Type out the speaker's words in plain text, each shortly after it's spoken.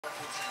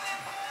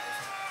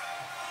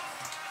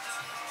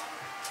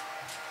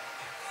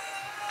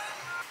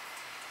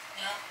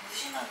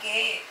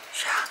시원하게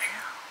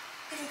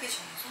흐르게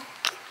정해서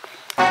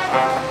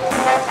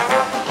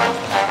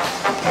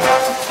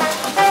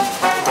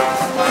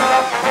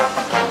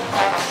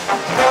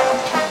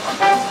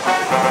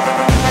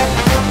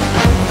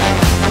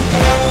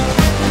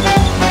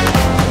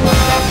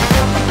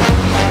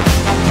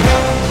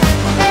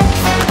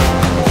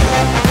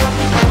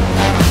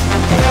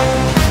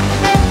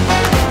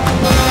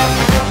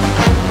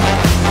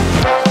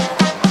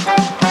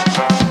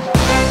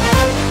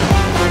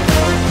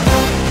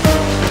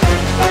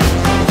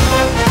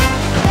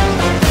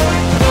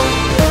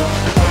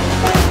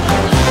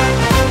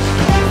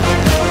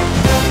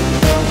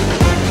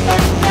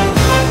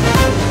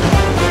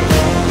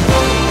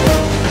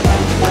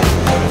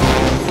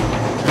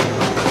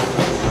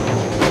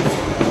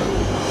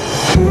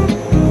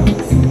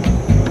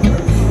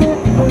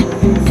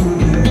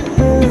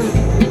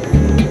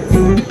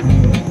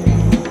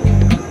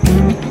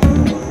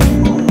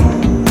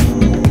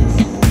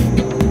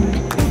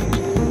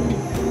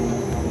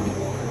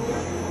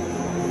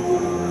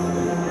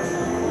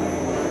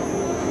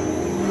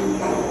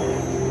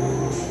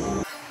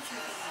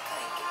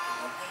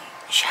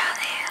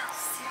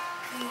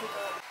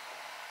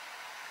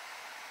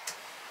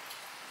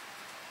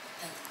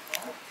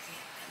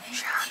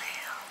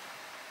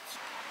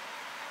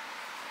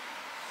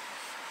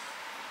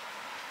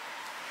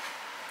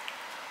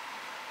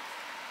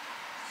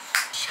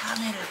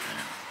샤넬을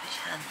부르는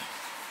샤넬.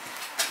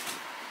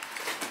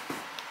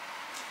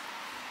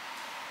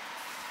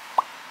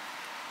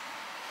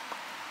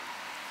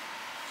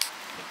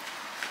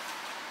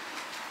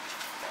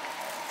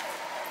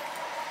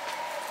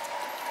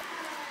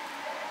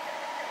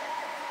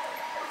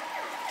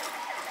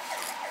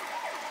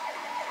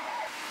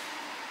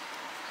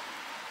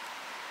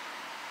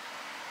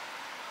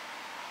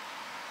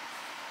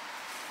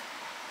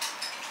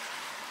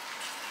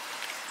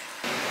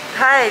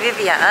 하이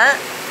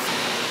비비안.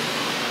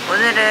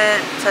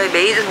 오늘은 저희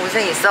메이드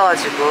동생이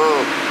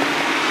있어가지고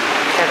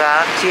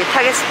제가 뒤에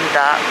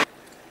타겠습니다.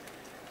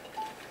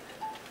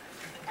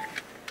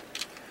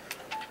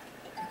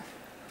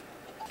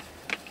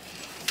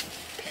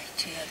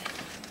 벨트 해야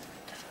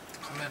됩니다.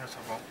 카메라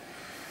잡아.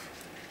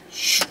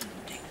 슈.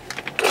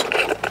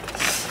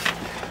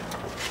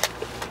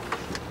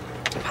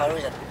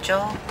 바로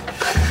잡죠.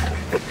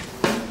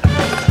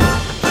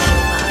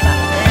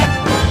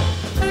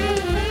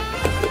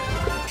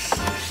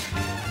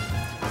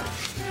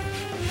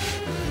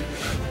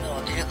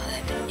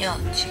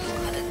 지금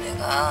가는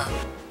데가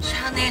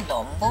샤넬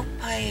넘버 5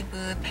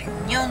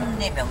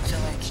 100년의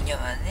명성을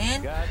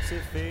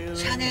기념하는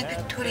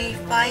샤넬팩토리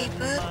 5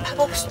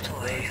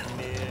 팝업스토어예요.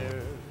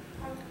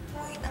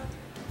 보이나?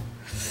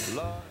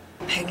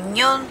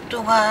 100년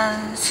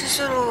동안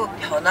스스로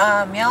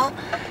변화하며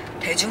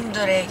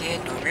대중들에게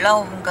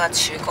놀라움과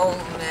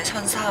즐거움을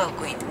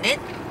선사하고 있는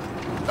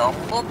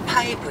넘버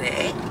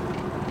 5의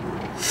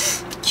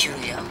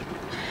기울여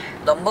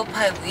넘버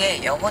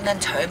 5의 영원한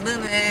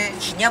젊음을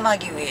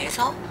기념하기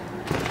위해서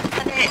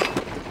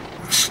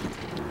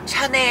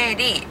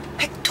샤넬이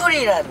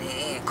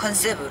팩토리라는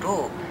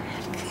컨셉으로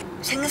그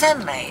생산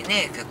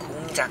라인을 그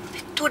공장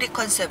팩토리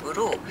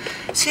컨셉으로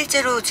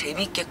실제로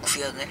재밌게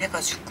구현을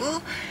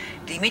해가지고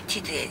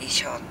리미티드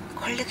에디션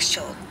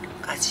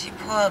컬렉션까지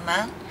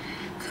포함한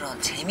그런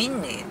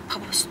재밌는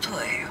팝업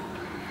스토어예요.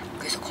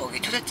 그래서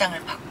거기 초대장을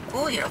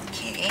받고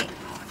이렇게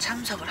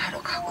참석을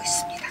하러 가고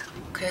있습니다.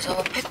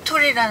 그래서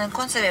팩토리라는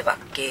컨셉에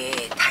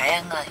맞게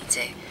다양한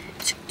이제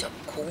직접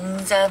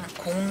공장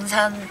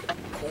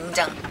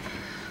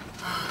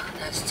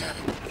나 진짜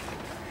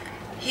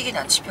희귀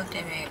난치병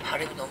때문에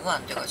발음이 너무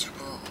안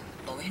돼가지고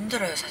너무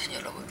힘들어요. 사실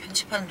여러분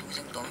편집하는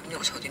동생도 너무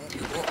힘들고 저도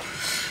힘들고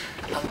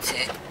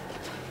아무튼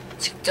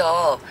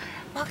직접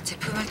막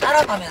제품을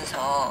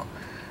따라가면서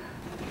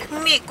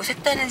흥미있고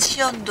색다른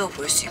시연도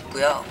볼 수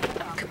있고요.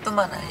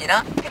 그뿐만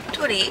아니라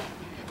팩토리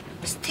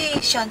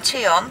스테이션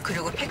체험,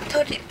 그리고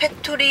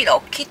팩토리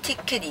럭키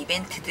티켓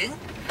이벤트 등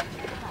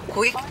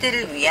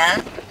고객들을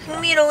위한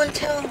흥미로운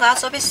체험과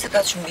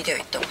서비스가 준비되어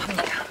있다고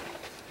합니다.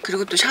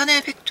 그리고 또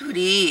샤넬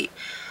팩토리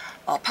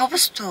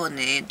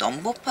팝업스토어는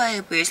넘버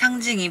 5의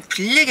상징인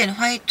블랙 앤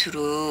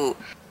화이트로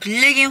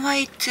블랙 앤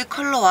화이트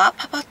컬러와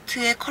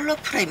팝아트의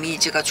컬러풀한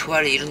이미지가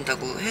조화를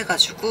이룬다고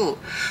해가지고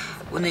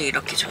오늘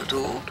이렇게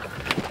저도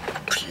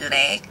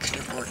블랙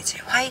그리고 이제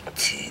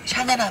화이트,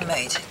 샤넬 하면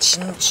이제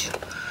진주,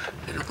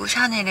 그리고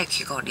샤넬의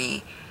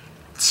귀걸이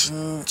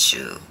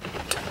진주.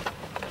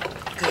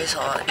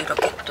 그래서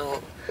이렇게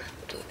또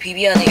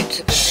비비안의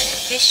유튜브는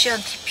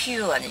패션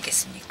TPU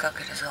아니겠습니까?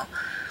 그래서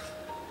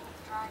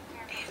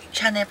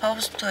샤넬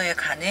팝업스토어에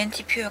가는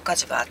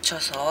TPU까지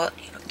맞춰서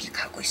이렇게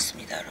가고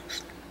있습니다, 여러분.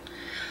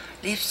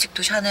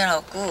 립스틱도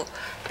샤넬하고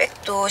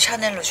백도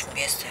샤넬로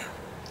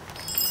준비했어요.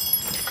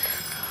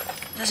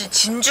 사실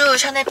진주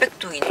샤넬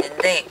백도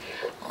있는데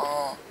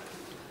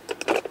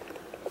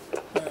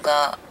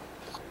뭔가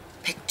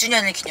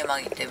 100주년을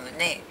기념하기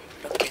때문에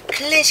이렇게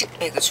클래식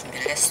백을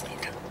준비를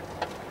했습니다.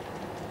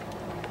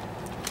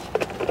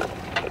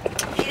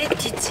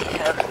 헤리티지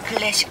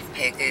클래식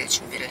백을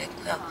준비를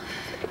했고요.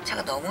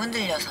 차가 너무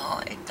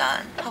흔들려서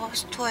일단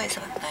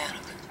팝업스토어에서 만나요,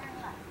 여러분.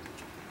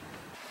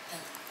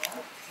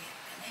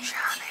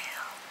 샤넬이에요.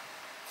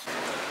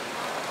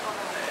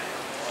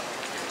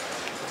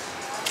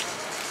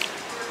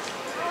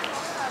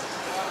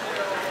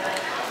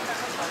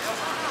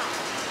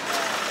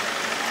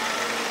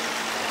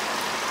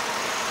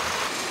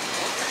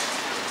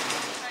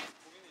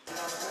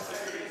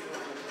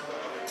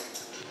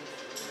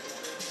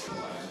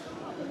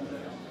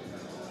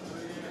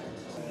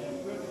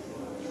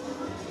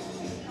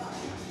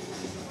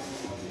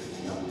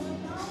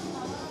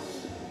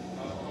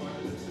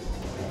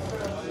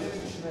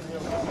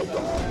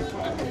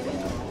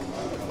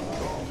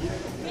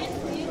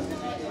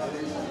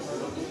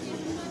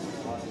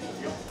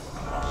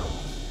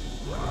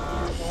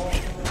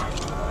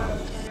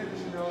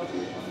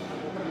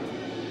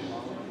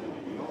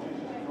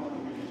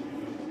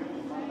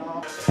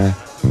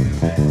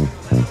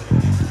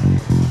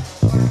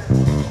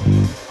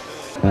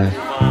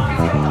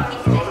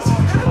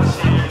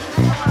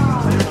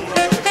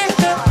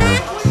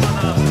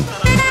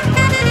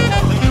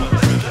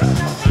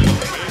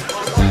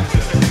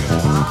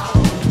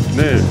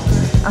 네,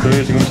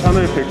 저희 지금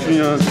샤넬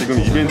 100주년 지금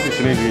이벤트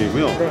진행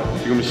중이고요.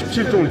 지금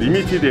 17종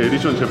리미티드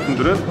에디션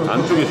제품들은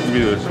안쪽에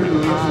준비되어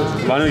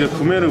있습니다. 만약에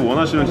구매를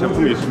원하시는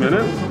제품이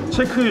있으면은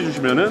체크해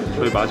주시면은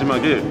저희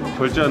마지막에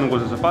결제하는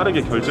곳에서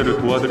빠르게 결제를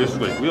도와드릴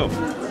수가 있고요.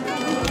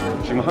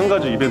 지금 한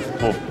가지 이벤트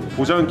더,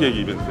 도장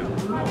깨기 이벤트.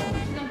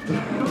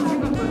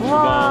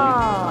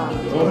 주방,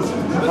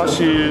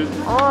 화실,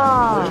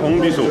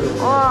 정비소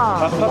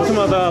각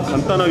파트마다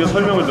간단하게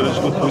설명을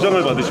들으시고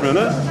도장을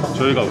받으시면은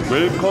저희가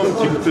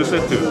웰컴 기프트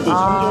세트 또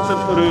 3종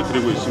세트를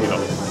드리고 있습니다.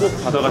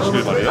 꼭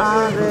받아가시길 바래요.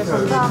 네,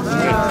 감사합니다.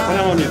 네,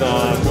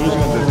 환영합니다. 좋은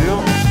시간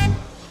되세요.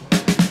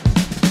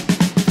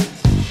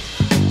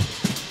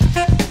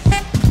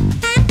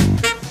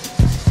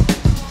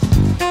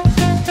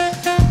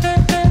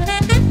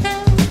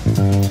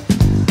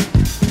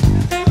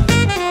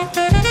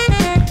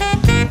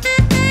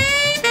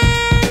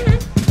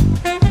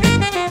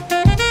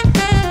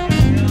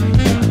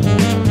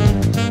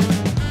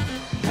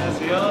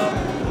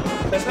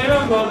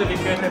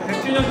 도와드릴게요.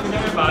 100주년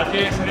기념을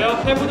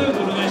맞이해서요. 해분을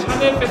누르는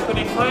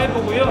샤넬팩토리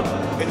 5고요.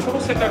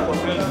 초록 색깔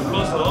버튼을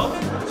눌러서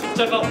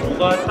숫자가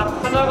 5가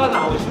딱 하나가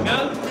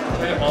나오시면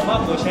저희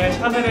어마무시한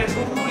샤넬의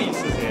선물이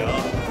있으세요.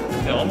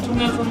 네,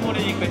 엄청난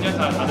선물이니까요.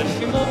 자, 다들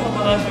심호흡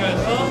한번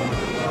하시면서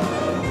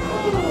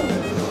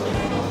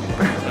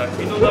자,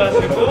 기도도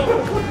하시고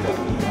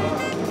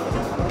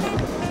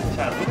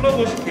자,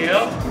 눌러보실게요.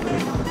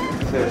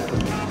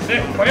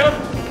 네, 과연?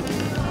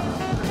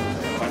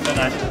 완전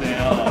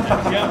아쉽네요.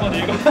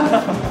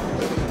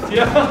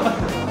 뒤에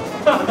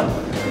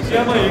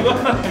한번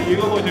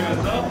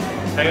읽어보시면서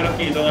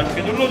자유롭게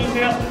이동하시게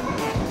눌러주세요.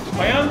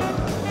 과연?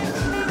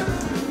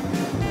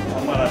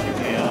 정말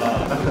아쉽네요.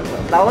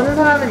 나오는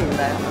사람은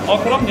있나요?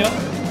 그럼요.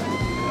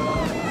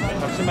 네,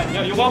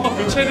 잠시만요. 이거 한번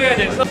교체해야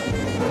돼서.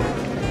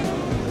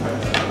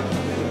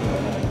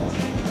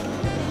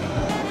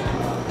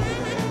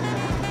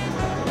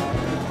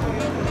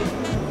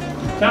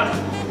 자.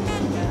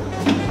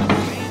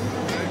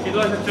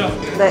 기도하셨죠?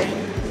 네.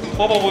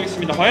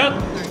 뽑아보겠습니다.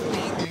 과연?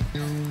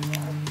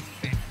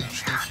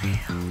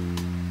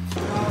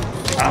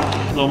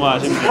 너무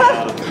아쉽네요.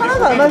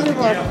 하나도 안 하신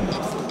것 같아요.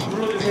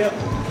 눌러주세요.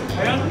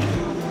 과연?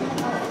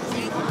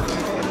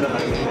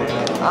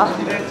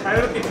 네,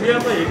 자유롭게 뒤에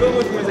한번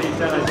읽어보시면서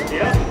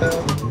입장하실게요.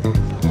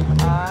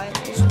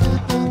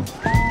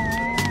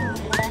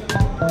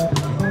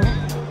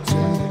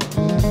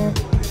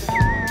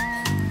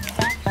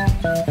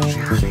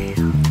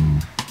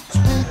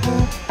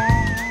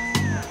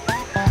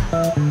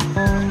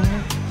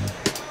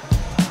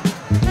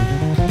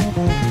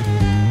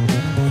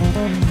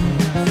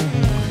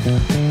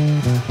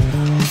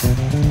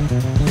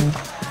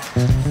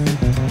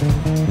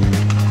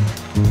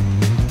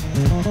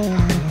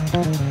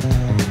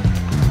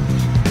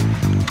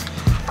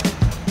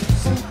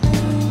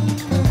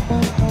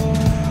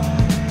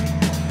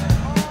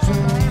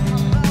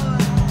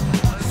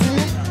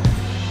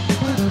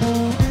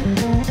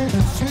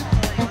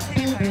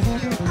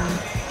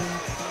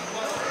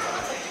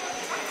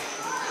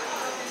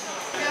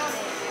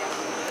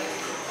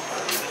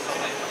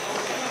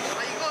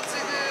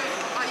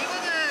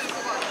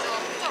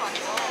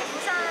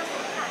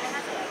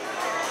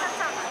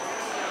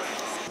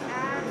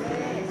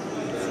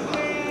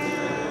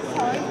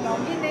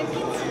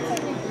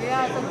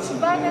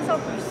 주방에서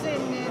볼 수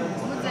있는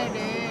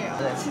오브제를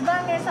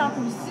주방에서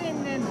볼 수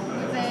있는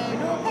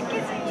오브제로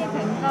패키징이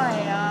된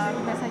거예요.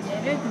 그래서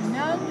예를 들면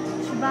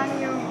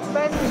주방에서 볼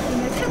수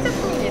있는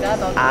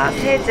세제품이라든지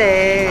세제.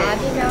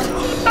 아니면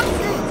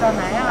티박스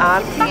있잖아요.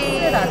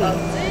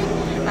 티박스라든지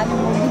아니면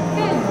뭐 리필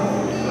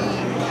용기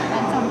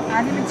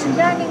아니면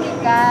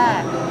주방이니까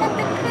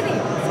핸드크림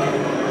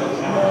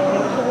뭐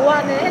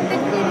보호하는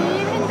핸드크림,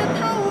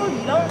 핸드타올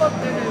이런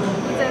것들을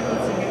오브제로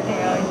지금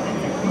되어 있는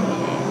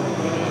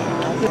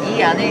이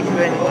안에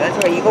들어있는 거예요?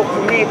 저 이거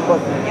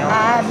구매했거든요.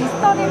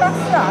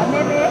 미스터리박스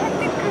안에는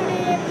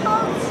핸드크림,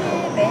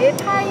 파우치, 네일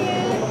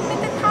타일,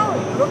 시트 타올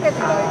이렇게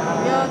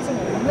들어있고요. 지금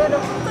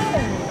오늘은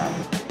품절입니다.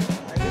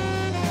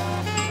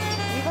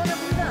 이거는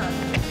풀면 안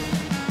돼.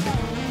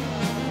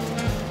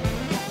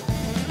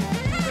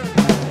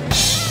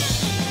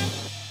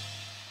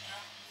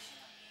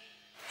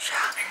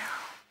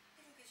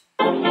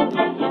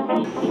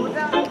 모자.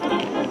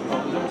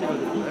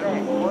 네,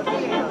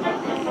 어디에요?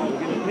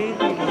 여기는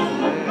페인팅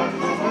교수인데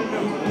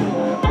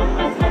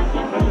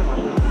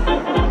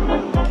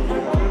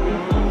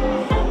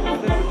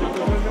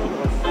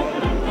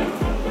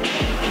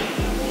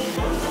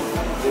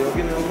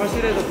여기는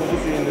화실에서 보실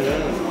수 있는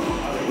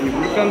이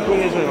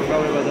물감통에서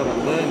영감을 받아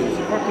만든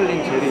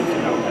스파클링 젤이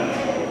있습니다.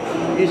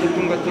 이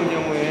제품 같은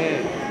경우에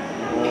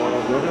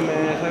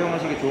여름에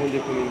사용하시기 좋은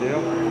제품인데요.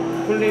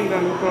 쿨링감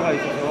효과가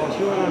있어서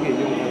시원하게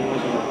이용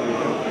가능하신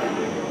제품이에요.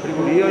 그리고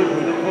리얼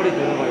골드펄이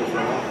들어가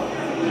있어요.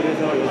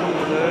 그래서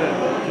여성분들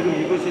지금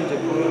입으신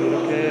제품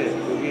이렇게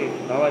여기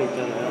나와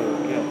있잖아요.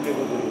 이렇게 어깨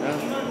부분이나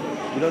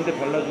이런 데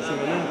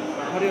발라주시면은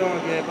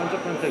화려하게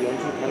반짝반짝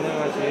연출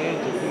가능하신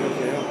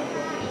제품이세요.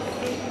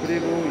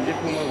 그리고 이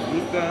제품은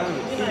물감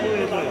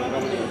튜브에서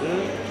영감을 받은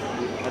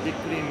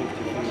바디크림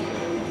제품입니다.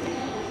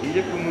 이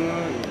제품은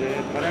이제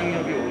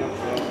발향력이 워낙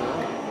좋아서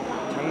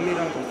장미랑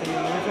자스민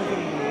화성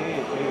성분이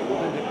저희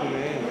모든 제품에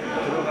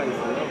들어가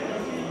있어요.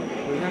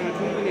 그 향을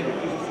충분히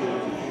느끼실 수 있는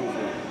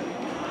제품이세요.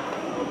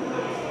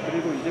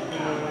 그리고 이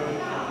제품은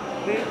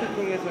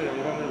페인트통에서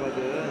영감을 받은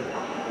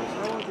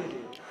샤워젤이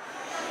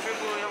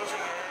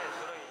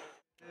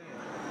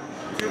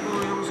튜브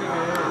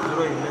형식에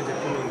들어있는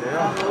제품인데요.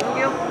 너무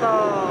귀엽다.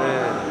 네.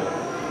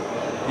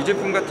 이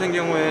제품 같은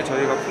경우에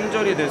저희가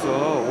품절이 돼서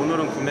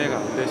오늘은 구매가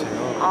안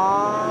되세요.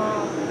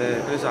 아,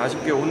 네, 그래서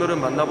아쉽게 오늘은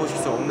만나보실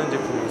수 없는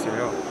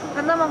제품이세요.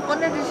 하나만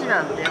꺼내주시면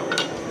안 돼요?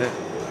 네.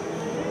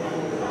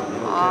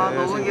 아,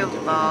 이렇게 너무 생긴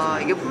귀엽다.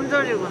 이게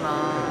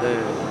품절이구나. 네.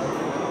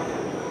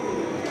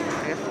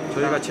 알겠습니다.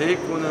 저희가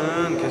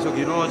재입고는 계속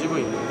이루어지고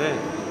있는데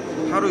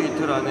하루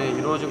이틀 안에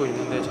이루어지고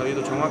있는데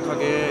저희도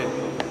정확하게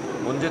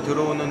언제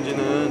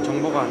들어오는지는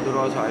정보가 안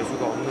들어와서 알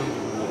수가 없는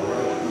부분이에요.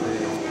 네.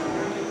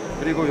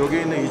 그리고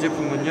여기 있는 이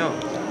제품은요,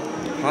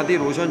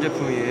 바디로션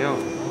제품이에요.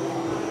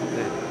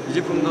 네. 이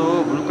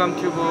제품도 물감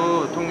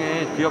튜브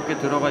통에 귀엽게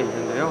들어가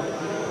있는데요.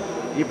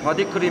 이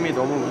바디크림이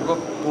너무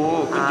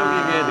무겁고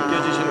끈적이게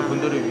느껴지시는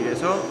분들을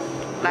위해서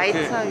이렇게,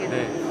 라이트하게.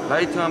 네,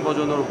 라이트한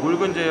버전으로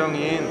묽은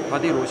제형인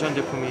바디로션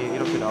제품이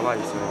이렇게 나와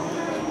있어요.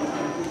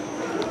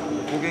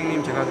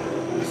 고객님 제가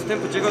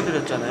스탬프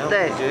찍어드렸잖아요.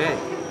 네. 이제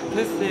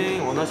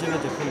테스팅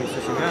원하시는 제품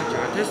있으시면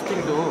제가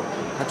테스팅도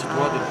같이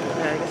도와드릴게요.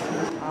 네,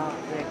 알겠습니다. 아,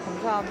 네,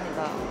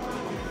 감사합니다.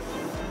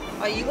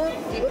 아, 이거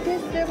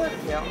테스트 해봐도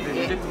돼요?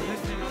 네, 이 제품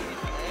테스팅.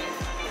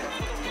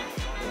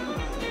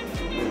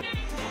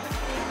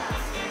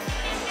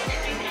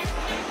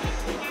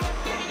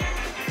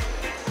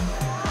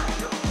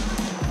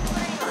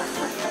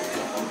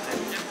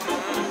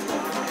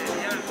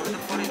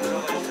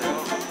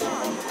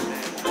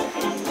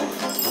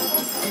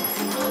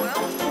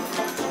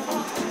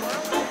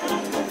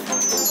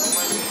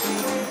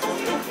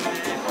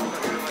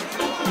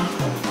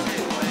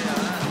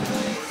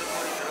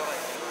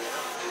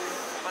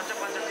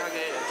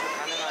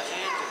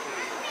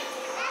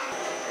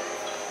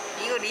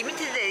 이거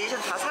리미티드 에디션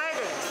다 사야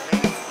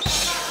되는데.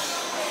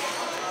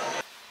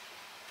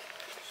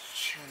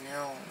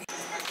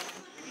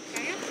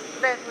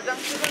 네, 도장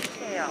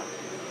찍어주세요.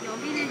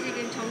 여기는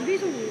지금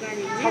정비소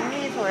공간이고요.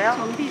 정미소요?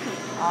 정비소.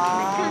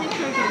 아.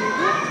 메카니컬 전이고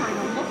저희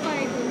넘버5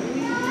 무인이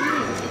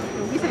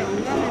여기서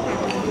영감을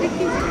받은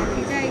패키지가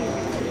디자인이죠.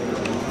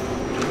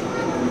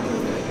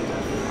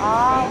 아,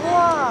 우와.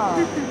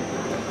 테스트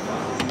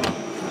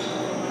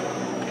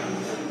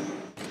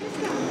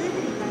한번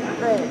해드릴까요?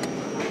 네.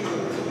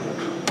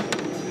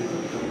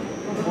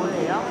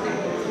 뭐예요?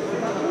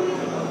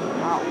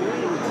 아,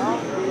 오일이요?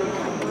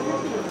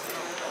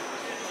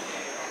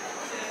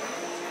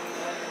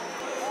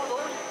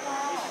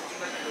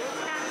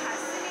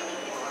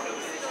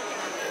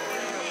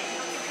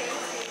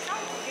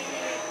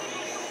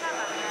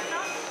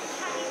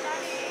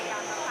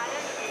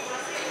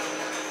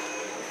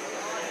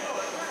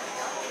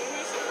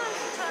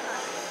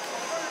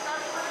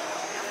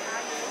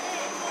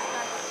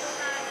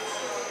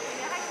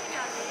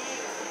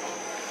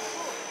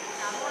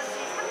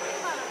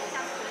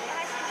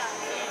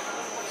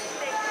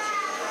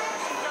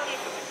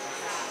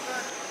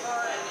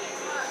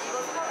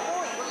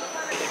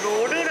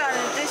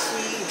 로르라는 뜻이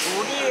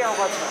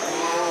물이어가지고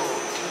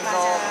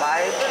그래서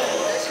맑은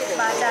뜻이래요.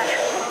 맞아요.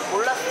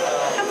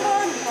 몰랐어요. 한번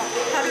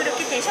바로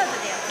이렇게 대셔도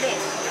돼요. 네.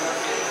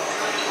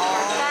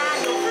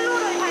 약간 요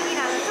플로럴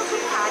향이라는 조금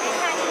다른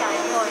향이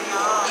나는 거예요.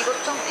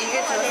 이게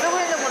제가 쓰고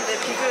있는 건데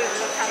비교해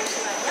주세요.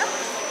 잠시만요.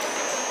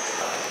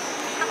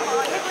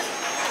 한번 해보세요.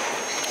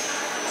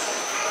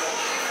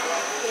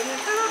 얘는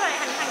플로럴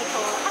향이 더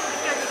확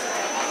느껴지시죠?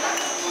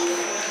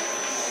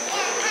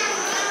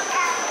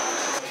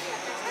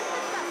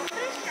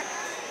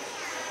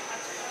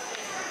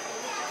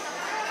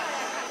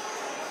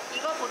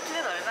 이거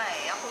보틀은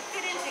얼마예요?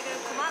 보틀은 지금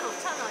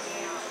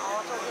 95,000원이에요.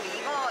 저도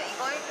이거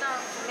일단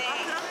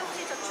구매할게요.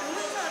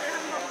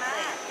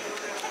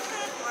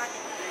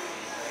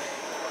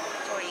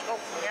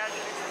 예약이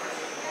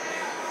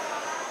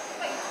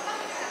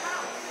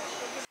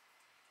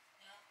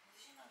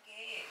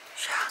무심하게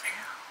샤넬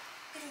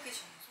삐르게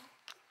정서?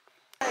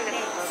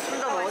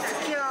 좀 더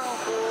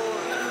머스키하고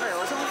좀 더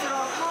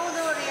여성스러운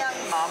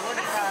파우더리한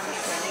마무리감이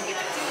되는 게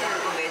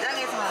특징이고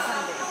매장에서만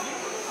산대요.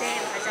 네,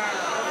 맞아요.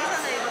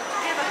 여기서는 이거 두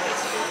개밖에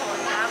지금 거의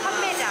다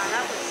판매를 안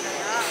하고 있어요.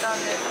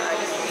 일단은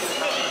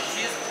알겠습니다.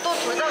 또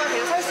돌다가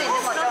계속 살 수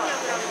있는 거죠?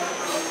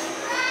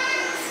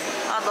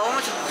 아,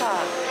 너무 좋다.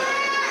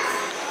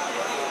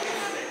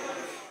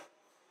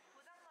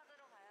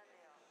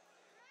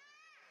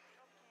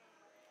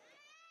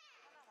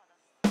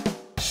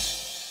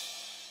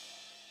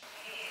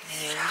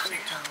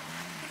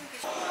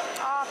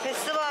 아,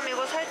 베스밤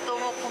이거 살 때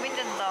너무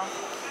고민된다.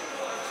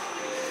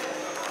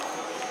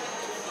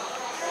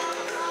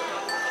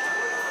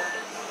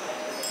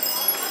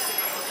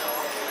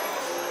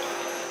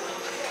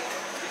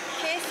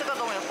 케이스가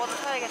너무 예뻐서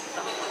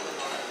사야겠다.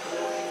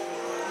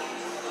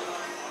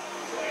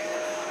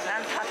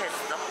 난 다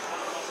됐어.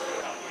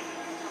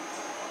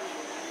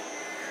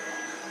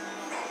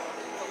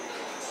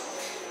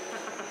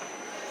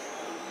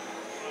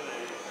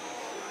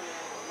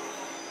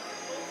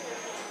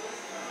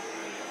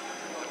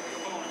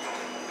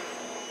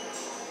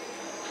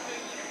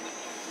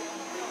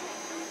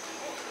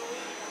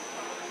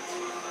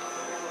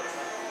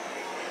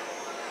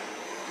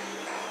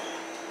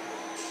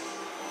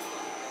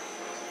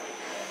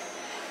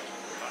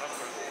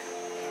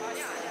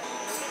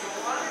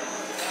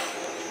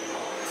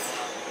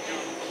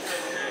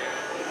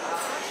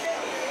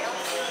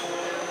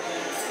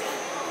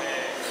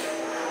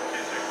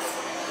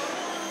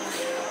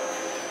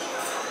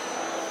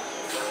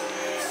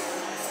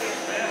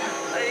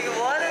 이게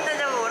뭐 하는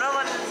데냐고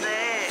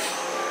물어봤는데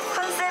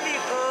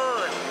컨셉이고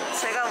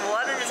제가 뭐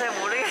하는지 잘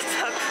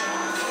모르겠다고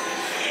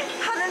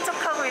하는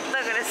척하고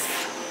있다 그랬어.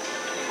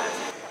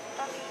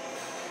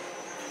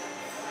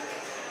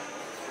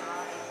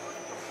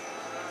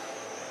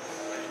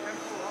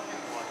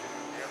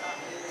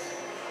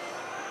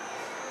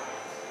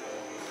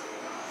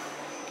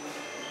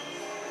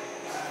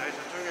 저희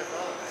저쪽에서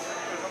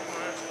특별 선물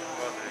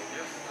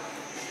도와드릴게요.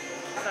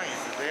 식상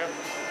있으세요?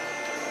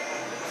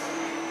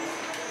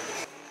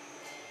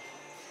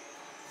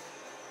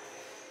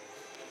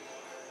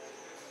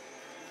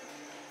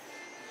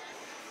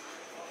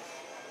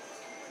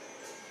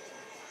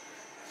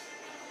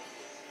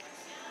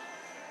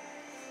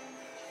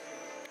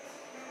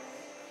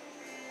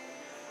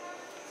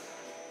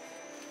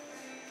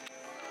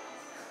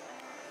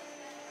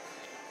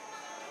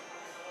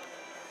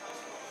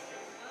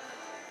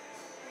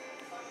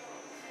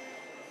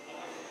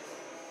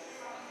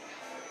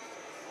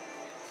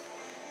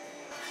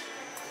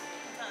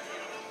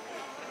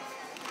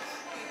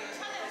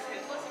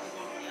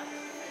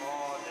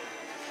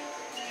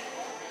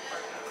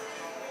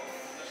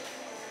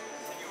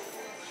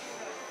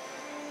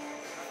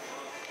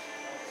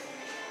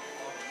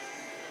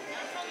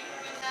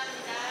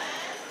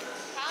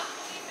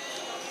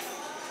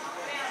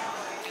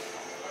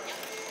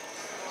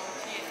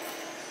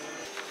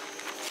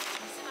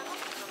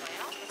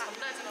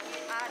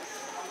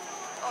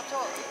 저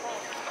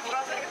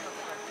보라색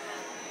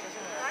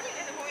죄송해요. 아니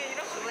근데 보면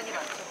이런 주문이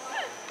많죠.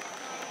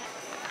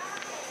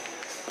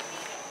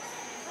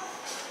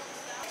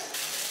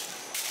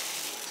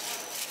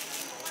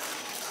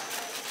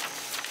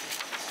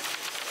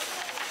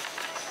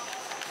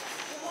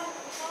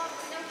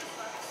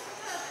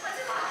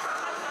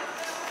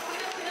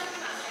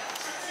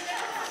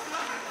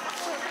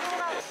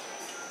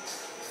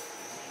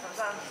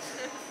 감사합니다.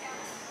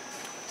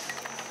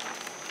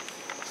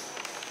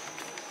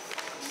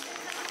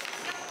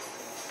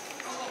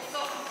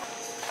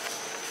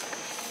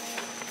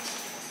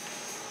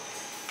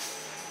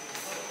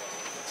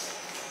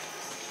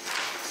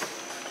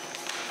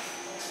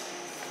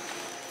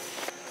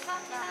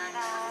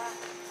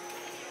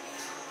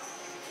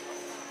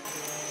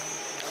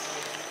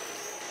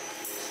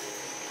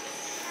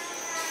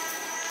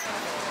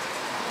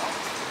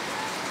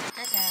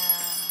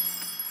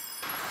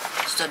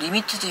 진짜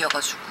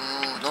리미티드여가지고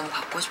너무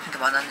갖고 싶은 게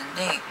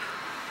많았는데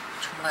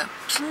정말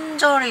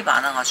품절이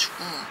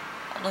많아가지고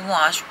너무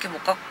아쉽게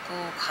못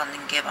갖고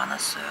가는 게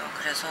많았어요.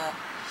 그래서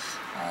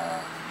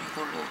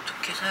이걸로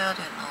어떻게 사야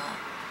되나.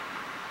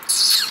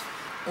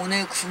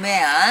 오늘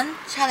구매한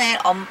샤넬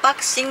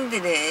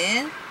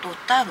언박싱들은 또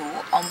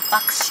따로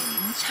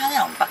언박싱,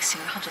 샤넬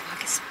언박싱을 하도록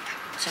하겠습니다.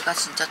 제가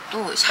진짜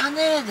또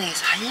샤넬에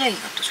대해서 할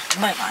얘기가 또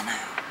정말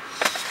많아요.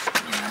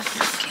 왜냐면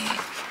이렇게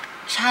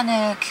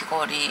샤넬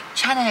귀걸이,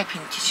 샤넬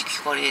빈티지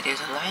귀걸이에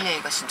대해서도 할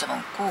얘기가 진짜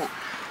많고,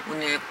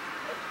 오늘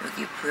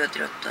여기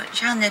보여드렸던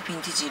샤넬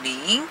빈티지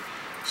링,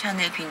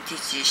 샤넬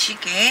빈티지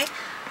시계,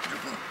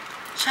 그리고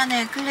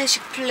샤넬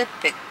클래식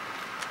플랫백,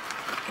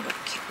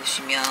 이렇게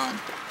보시면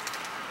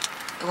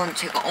이건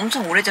제가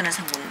엄청 오래전에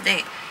산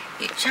건데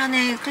이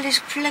샤넬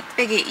클래식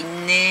플랫백에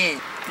있는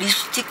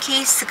립스틱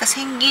케이스가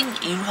생긴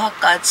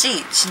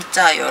일화까지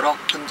진짜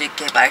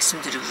여러분들께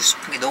말씀드리고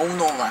싶은 게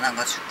너무너무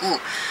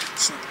많아가지고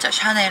진짜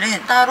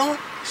샤넬은 따로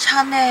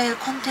샤넬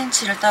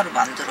콘텐츠를 따로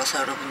만들어서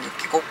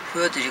여러분들께 꼭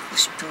보여드리고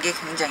싶은 게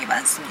굉장히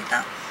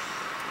많습니다.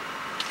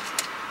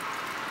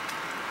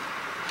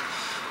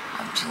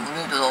 아무튼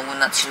오늘도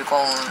너무나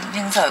즐거운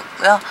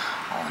행사였고요.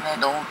 오늘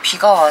너무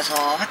비가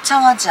와서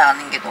화창하지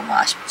않은 게 너무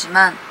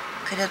아쉽지만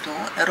그래도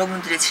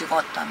여러분들이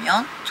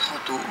즐거웠다면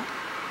저도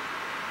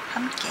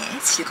함께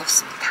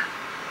즐겁습니다.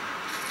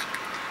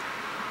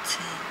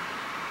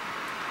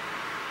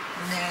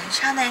 오늘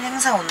샤넬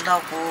행사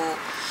온다고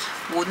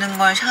모든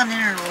걸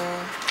샤넬로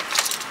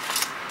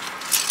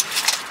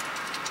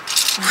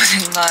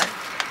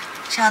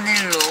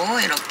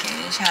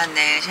이렇게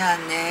샤넬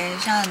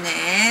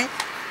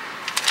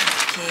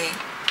이렇게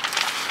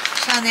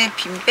샤넬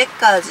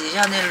빈백까지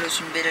샤넬로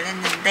준비를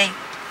했는데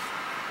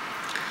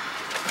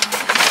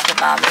이렇게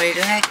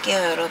마무리를 할게요,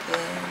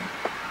 여러분.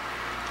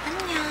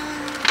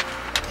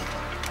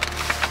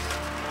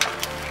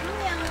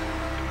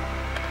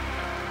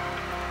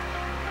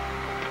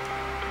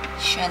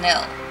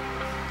 샤넬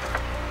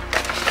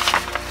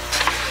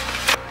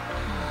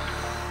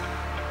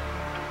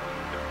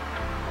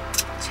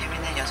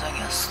재밌는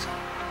여정이었어.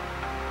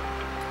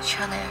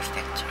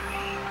 샤넬팩토리.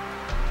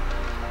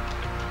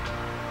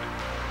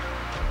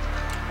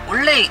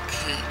 원래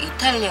그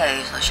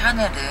이탈리아에서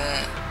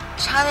샤넬을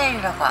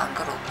샤넬이라고 안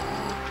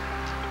그러고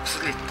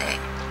부를 때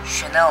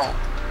샤넬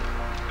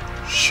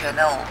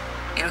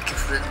이렇게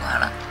부르는 거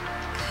알아?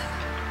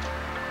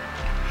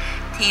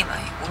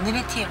 TMI.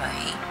 오늘의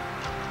TMI.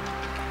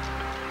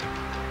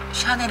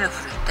 샤넬을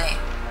부를 때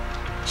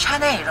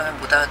샤넬 이러면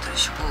못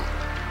알아들으시고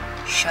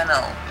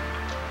샤넬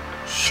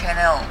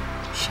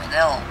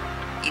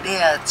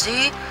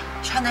이래야지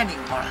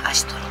샤넬인 걸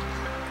아시더라고.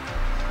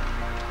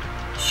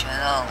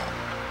 샤넬.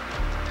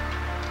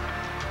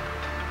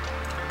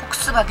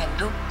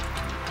 폭스바겐도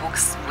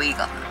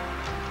복스웨이건이었나?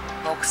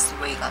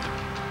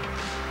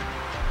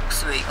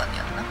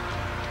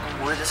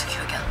 너무 오래돼서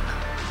기억이 안 나.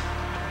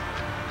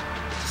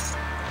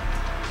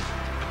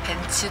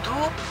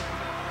 벤츠도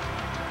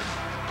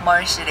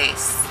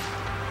머시디스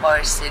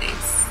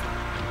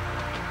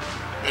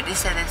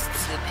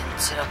메르세데스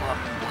벤츠라고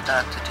하면 못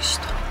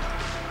알아들으시더라고요.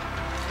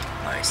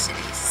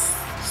 머시디스.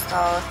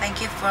 So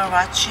thank you for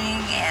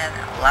watching and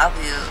love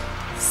you.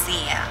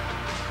 See ya.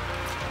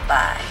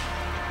 Bye.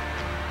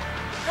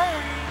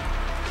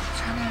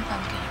 샤넬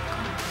관계니까.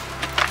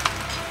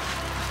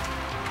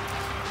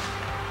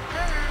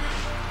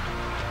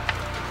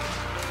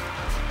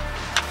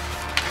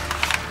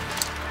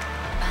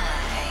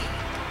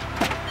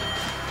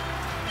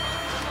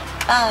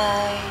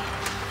 바이.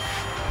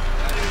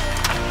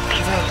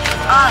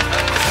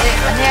 네,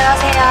 안녕히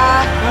가세요.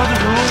 그래도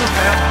놀러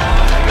오세요.